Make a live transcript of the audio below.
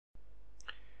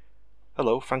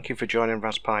Hello, thank you for joining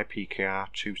RasPipKr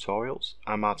tutorials.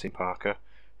 I'm Martin Parker,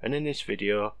 and in this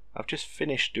video I've just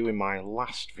finished doing my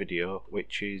last video,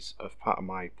 which is of part of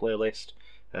my playlist,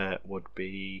 would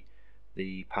be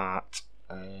the part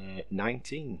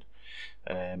 19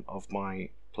 of my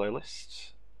playlist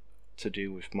to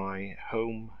do with my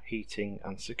home heating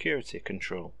and security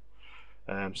control.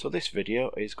 So this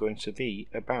video is going to be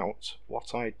about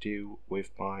what I do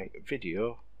with my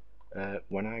video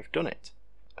when I've done it.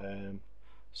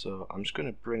 So I'm just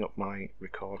going to bring up my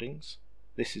recordings.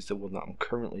 This is the one that I'm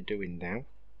currently doing now.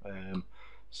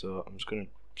 So I'm just going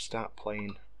to start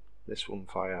playing this one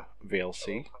via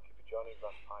VLC.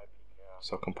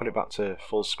 So I can put it back to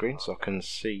full screen so I can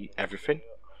see everything.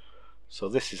 So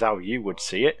this is how you would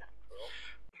see it.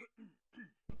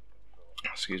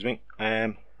 Excuse me.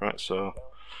 Right, so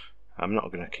I'm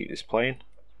not going to keep this playing.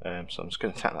 So I'm just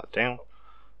going to tap that down.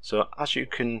 So as you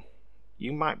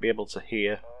might be able to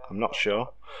hear, I'm not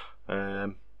sure,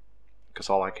 because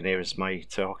all I can hear is my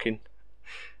talking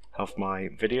of my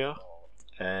video.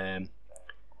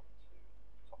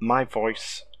 My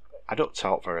voice, I don't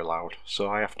talk very loud, so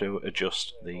I have to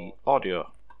adjust the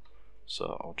audio.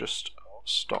 So I'll just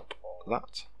stop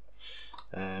that.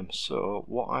 So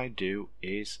what I do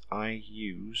is I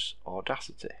use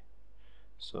Audacity.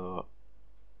 So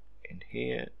in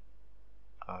here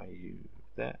I use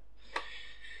that.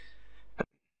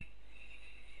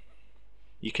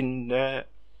 You can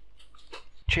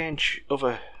change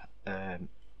other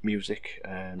music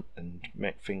and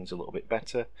make things a little bit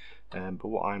better, but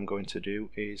what I'm going to do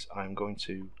is I'm going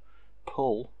to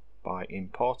pull by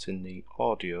importing the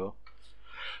audio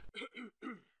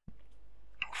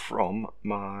from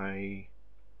my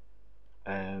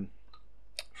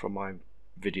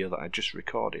video that I just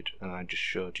recorded and I just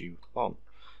showed you on.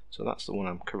 So that's the one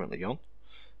I'm currently on.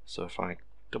 So if I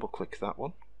double click that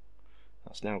one,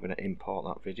 that's now going to import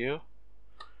that video.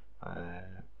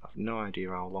 I've no idea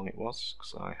how long it was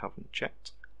because I haven't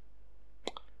checked,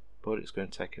 but it's going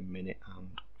to take a minute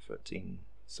and 13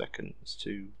 seconds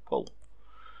to pull.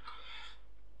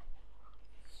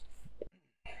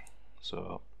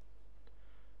 So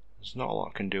there's not a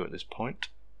lot I can do at this point,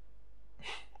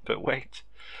 but wait.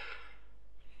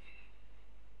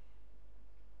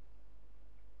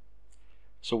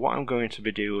 So what I'm going to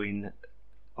be doing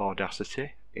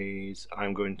Audacity is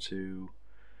I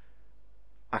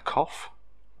cough,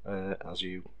 as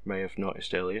you may have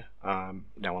noticed earlier,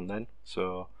 now and then,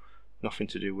 so nothing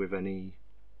to do with any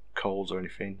colds or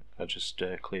anything. I just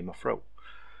clear my throat.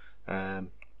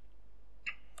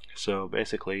 So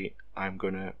basically I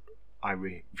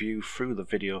review through the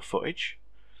video footage,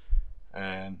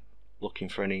 looking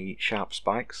for any sharp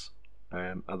spikes,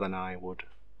 and then I would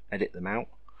edit them out.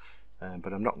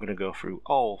 But I'm not going to go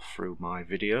through my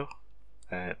video,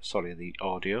 the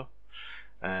audio,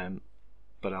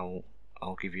 but I'll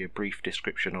give you a brief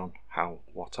description on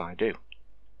what I do.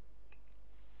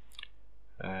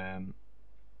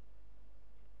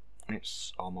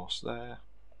 It's almost there.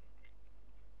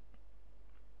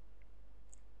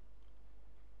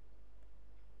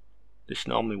 This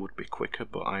normally would be quicker,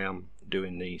 but I am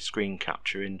doing the screen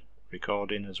capturing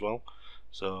recording as well,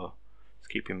 so it's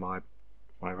keeping my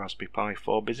Raspberry Pi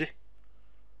 4 busy.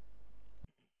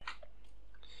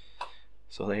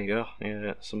 So there you go,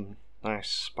 yeah, some nice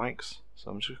spikes.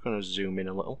 So I'm just going to zoom in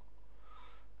a little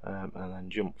and then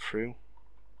jump through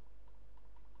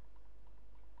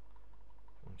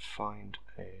and find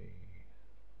I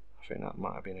think that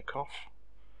might have been a cough.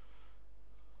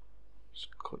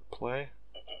 Just click play.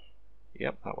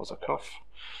 Yep, that was a cough.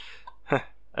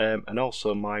 And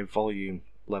also my volume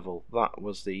level, that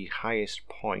was the highest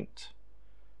point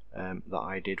that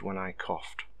I did when I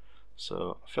coughed.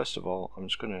 So first of all I'm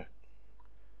just going to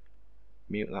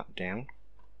mute that down.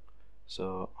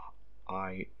 So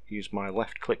I use my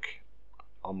left click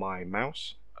on my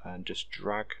mouse and just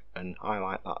drag and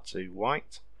highlight that to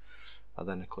white, and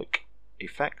then I click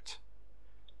effect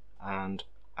and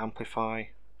amplify,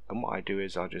 and what I do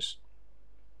is I just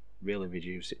really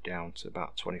reduce it down to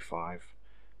about 25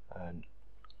 and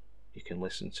you can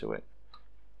listen to it.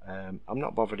 I'm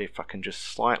not bothered if I can just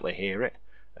slightly hear it,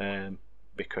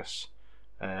 because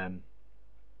at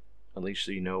least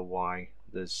so you know why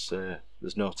there's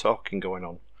no talking going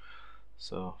on.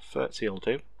 So 30 will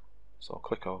do. So I'll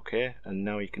click OK, and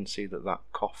now you can see that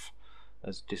cough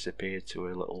has disappeared to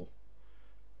a little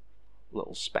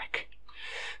speck.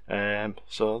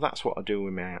 So that's what I do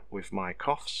with my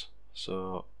coughs.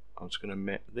 So I'm just going to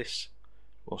make this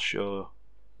will show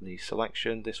the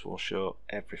selection, this will show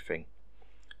everything.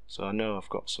 So I know I've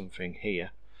got something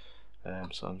here,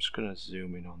 so I'm just going to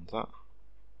zoom in on that.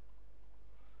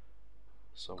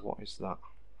 So what is that?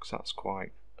 Because that's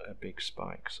quite a big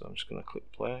spike. So I'm just going to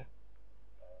click play.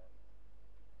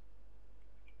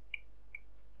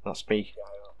 That's me.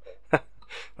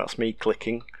 That's me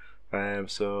clicking.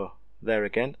 So there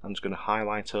again, I'm just going to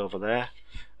highlight over there,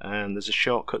 and there's a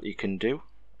shortcut you can do.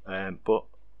 But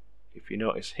if you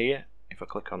notice here, if I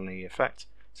click on the effect,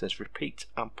 it says repeat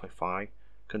amplify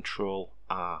Control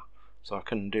R. So I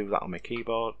can do that on my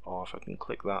keyboard, or if I can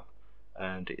click that,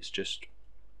 and it's just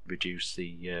reduce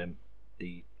the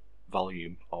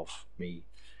volume of me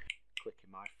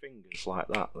clicking my fingers like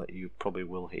that you probably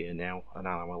will hear now, and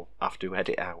I will have to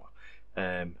edit out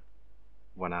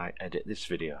when I edit this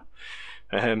video.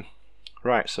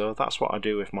 Right, so that's what I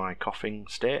do with my coughing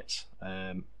states,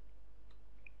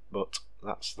 but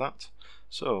that's that.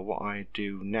 So what I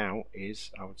do now is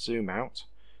I would zoom out,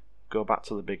 go back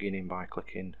to the beginning by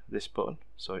clicking this button,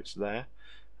 so it's there,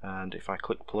 and if I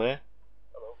click play,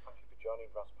 Hello, thank you for joining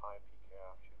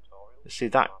RasPipKr tutorial. see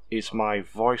that is my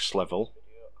voice level,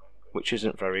 which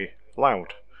isn't very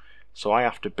loud, so I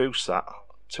have to boost that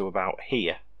to about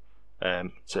here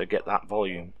to get that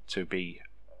volume to be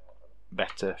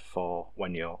better for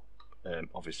when you're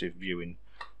obviously viewing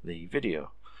the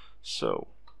video. So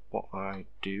what I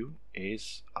do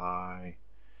is I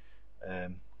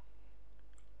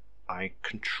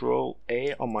Control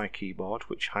A on my keyboard,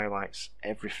 which highlights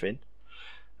everything,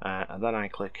 and then I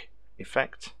click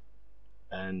Effect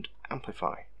and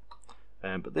Amplify.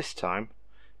 But this time,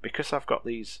 because I've got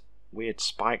these weird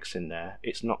spikes in there,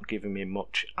 it's not giving me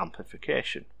much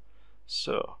amplification.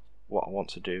 So what I want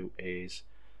to do is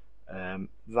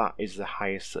that is the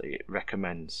highest that it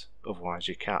recommends, otherwise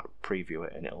you can't preview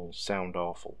it and it'll sound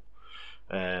awful.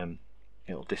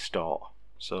 It'll distort.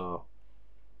 So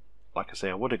like I say,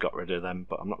 I would have got rid of them,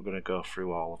 but I'm not going to go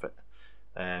through all of it.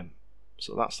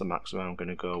 So that's the maximum I'm going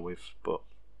to go with, but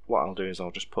what I'll do is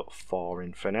I'll just put 4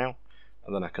 in for now,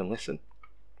 and then I can listen.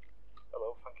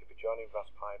 Hello, thank you for joining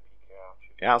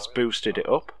RasPipKr. It has boosted it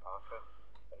up,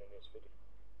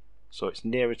 so it's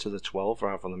nearer to the 12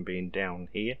 rather than being down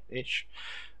here-ish.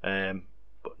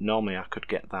 But normally I could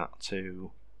get that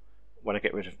to, when I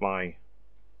get rid of my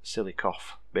silly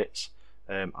cough bits,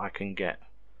 I can get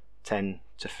 10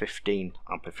 to 15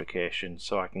 amplification,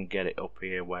 so I can get it up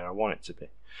here where I want it to be.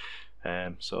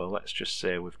 So let's just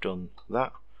say we've done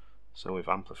that, so we've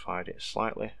amplified it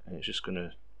slightly, and it's just going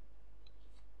to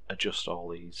adjust all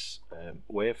these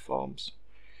waveforms.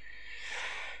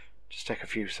 Just take a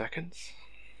few seconds.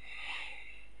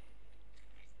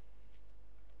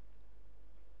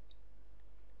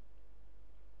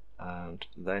 And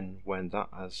then when that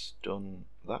has done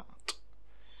that,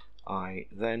 I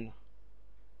then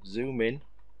zoom in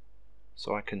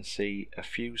so I can see a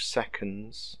few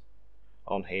seconds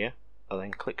on here. I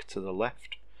then click to the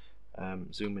left,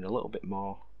 zoom in a little bit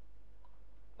more,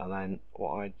 and then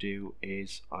what I do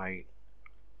is I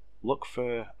look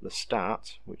for the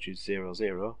start, which is 0,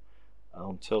 0,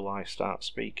 until I start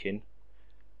speaking,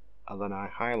 and then I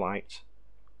highlight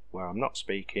where I'm not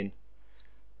speaking,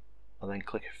 and then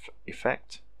click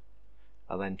Effect,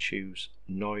 and then choose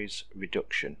Noise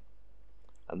Reduction.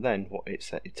 And then what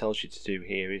it tells you to do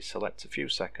here is select a few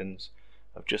seconds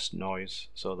of just noise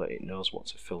so that it knows what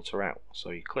to filter out.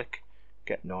 So you click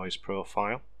Get Noise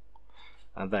Profile,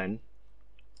 and then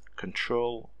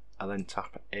Control and then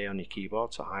tap A on your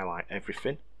keyboard to highlight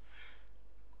everything,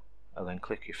 and then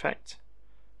click Effect,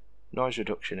 Noise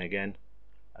Reduction again,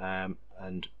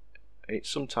 and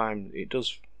sometimes it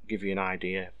does give you an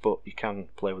idea, but you can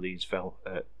play with these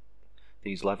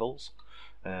levels.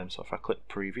 So if I click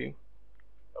Preview,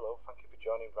 hello, thank you for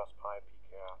joining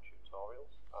RasPipKr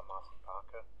tutorials. I'm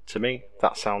RasPipKr. To me,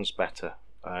 that sounds better.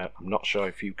 I'm not sure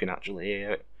if you can actually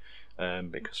hear it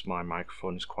because my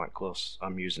microphone is quite close.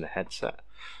 I'm using a headset,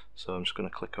 so I'm just going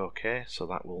to click OK. So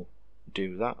that will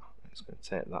do that. It's going to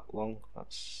take that long.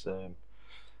 That's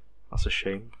a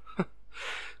shame.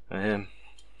 But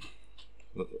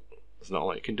there's not a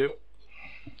lot you can do.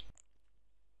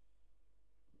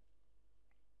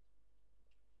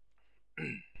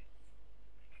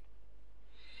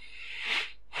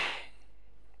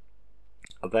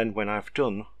 And then when I've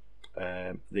done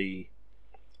the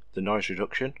noise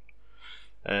reduction,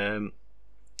 I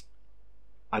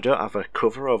don't have a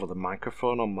cover over the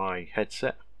microphone on my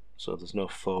headset, so there's no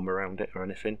foam around it or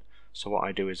anything. So what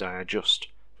I do is I adjust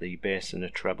the bass and the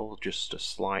treble just a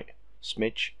slight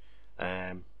smidge,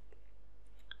 and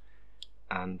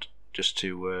just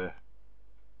to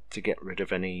get rid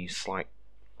of any slight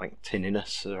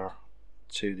tinniness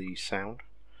to the sound.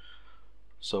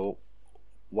 So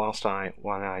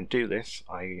when I do this,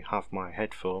 I have my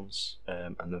headphones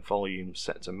and the volume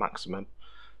set to maximum,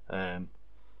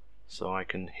 so I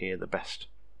can hear the best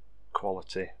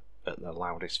quality at the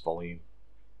loudest volume,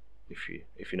 if you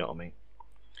know what I mean.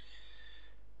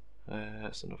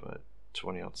 It's another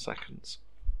 20 odd seconds.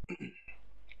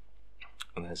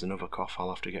 And there's another cough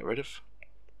I'll have to get rid of,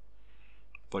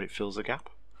 but it fills a gap.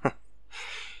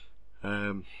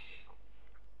 10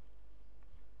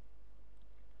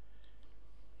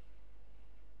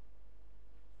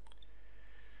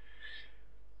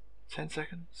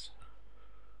 seconds.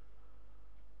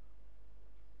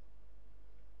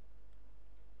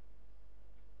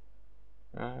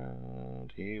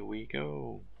 And here we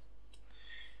go.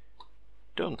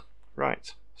 Done.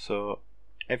 Right, so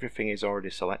everything is already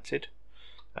selected,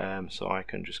 so I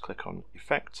can just click on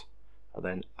Effect and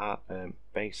then add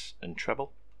bass and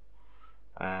treble.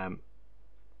 The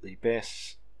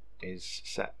bass is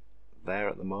set there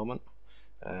at the moment,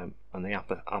 and the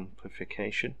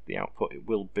amplification, the output, it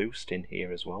will boost in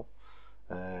here as well,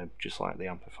 just like the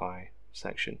amplify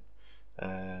section.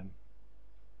 And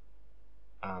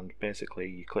basically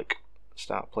you click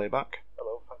Start Playback.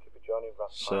 Hello, thank you for joining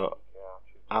RasPipKr. So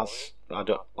as I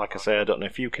don't, like I say, I don't know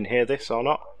if you can hear this or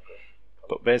not,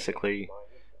 but basically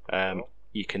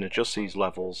you can adjust these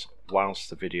levels whilst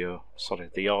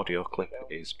the audio clip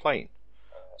is playing.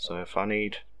 So if I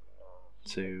need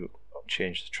to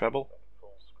change the treble,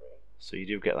 so you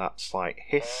do get that slight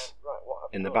hiss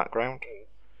in the background,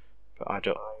 but I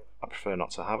prefer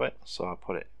not to have it, so I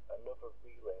put it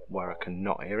where I can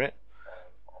not hear it.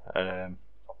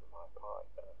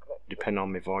 Depending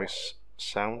on my voice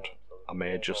sound, I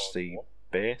may adjust the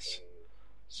bass,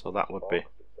 so that would be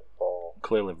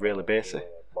clearly really bassy.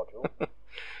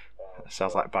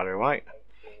 Sounds like Barry White.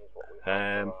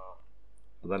 Then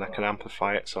I can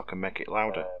amplify it so I can make it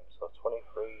louder.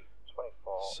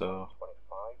 So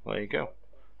there you go.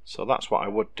 So that's what I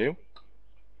would do.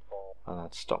 And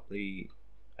I'd stop the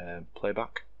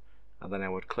playback, and then I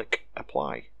would click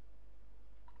Apply.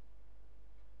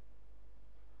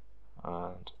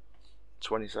 And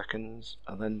 20 seconds,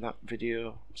 and then that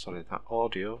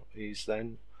audio is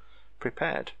then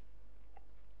prepared.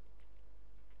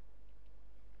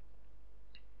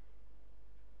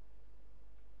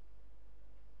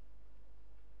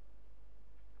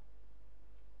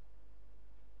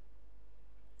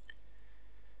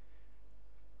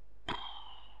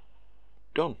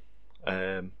 Done.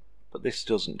 But this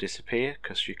doesn't disappear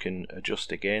because you can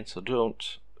adjust again, so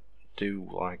don't do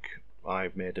like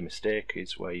I've made a mistake,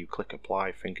 is where you click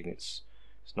Apply thinking it's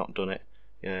not done it.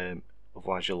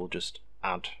 Otherwise you'll just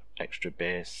add extra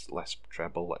bass, less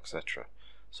treble, etc.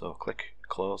 So click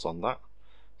Close on that.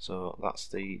 So that's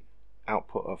the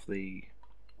output of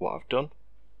what I've done.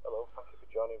 Hello, thank you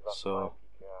for joining So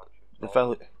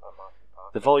RasPipKr.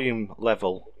 the volume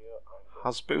level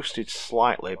has boosted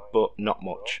slightly, but not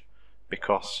much,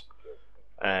 because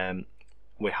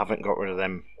we haven't got rid of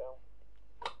them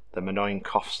annoying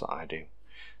coughs that I do.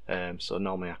 So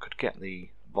normally I could get the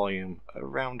volume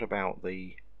around about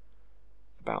the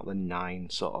 9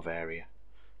 sort of area.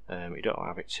 You don't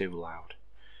have it too loud.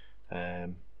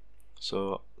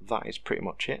 So that is pretty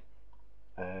much it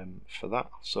for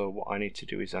that. So what I need to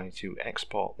do is I need to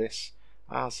export this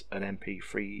as an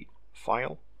MP3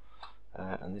 file,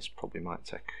 and this probably might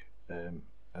take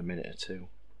a minute or two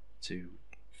to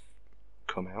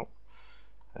come out.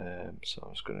 So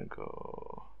I'm just going to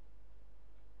go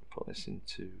put this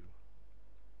into,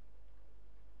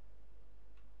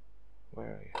 where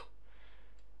are you?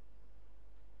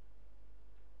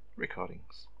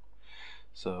 Recordings.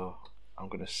 So I'm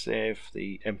going to save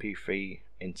the MP3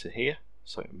 into here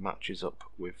so it matches up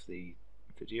with the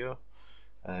video.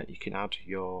 You can add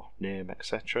your name,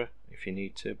 etc. if you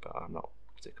need to, but I'm not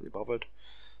particularly bothered.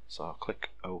 So I'll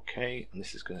click OK, and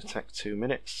this is going to take 2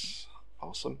 minutes.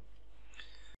 Awesome.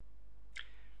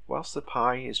 Whilst the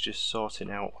Pi is just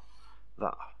sorting out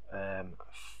that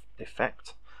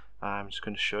effect, I'm just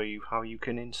going to show you how you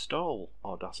can install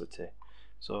Audacity.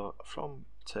 So from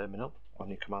terminal on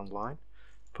your command line,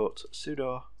 put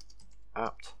sudo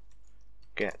apt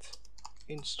get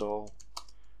install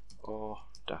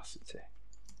Audacity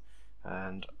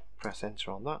and press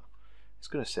enter on that. It's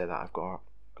going to say that I've got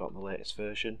the latest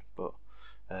version, but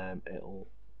it'll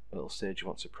say, do you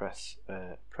want to press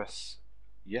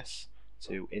yes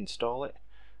to install it,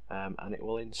 and it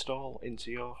will install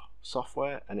into your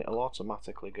software, and it'll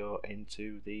automatically go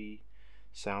into the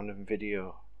sound and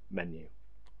video menu.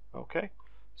 Okay,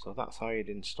 so that's how you'd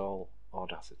install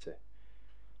Audacity.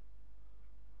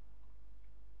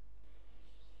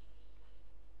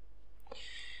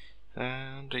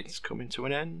 And it's coming to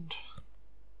an end.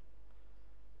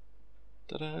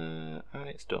 Ta-da! And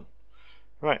it's done.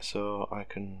 Right, so I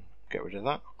can get rid of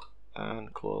that.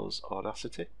 and close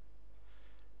Audacity.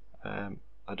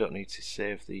 I don't need to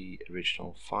save the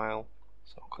original file,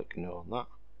 so I'll click no on that.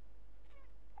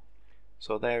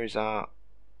 So there is our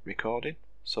recording.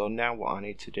 So now what I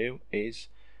need to do is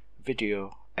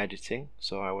video editing.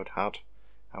 So I will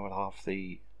have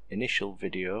the initial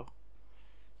video,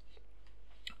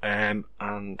 and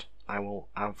I will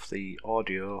have the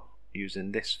audio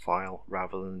using this file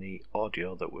rather than the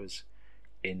audio that was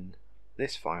in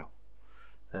this file,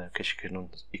 because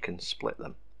you can split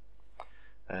them.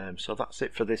 So that's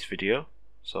it for this video.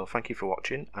 So thank you for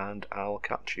watching, and I'll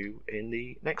catch you in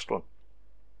the next one.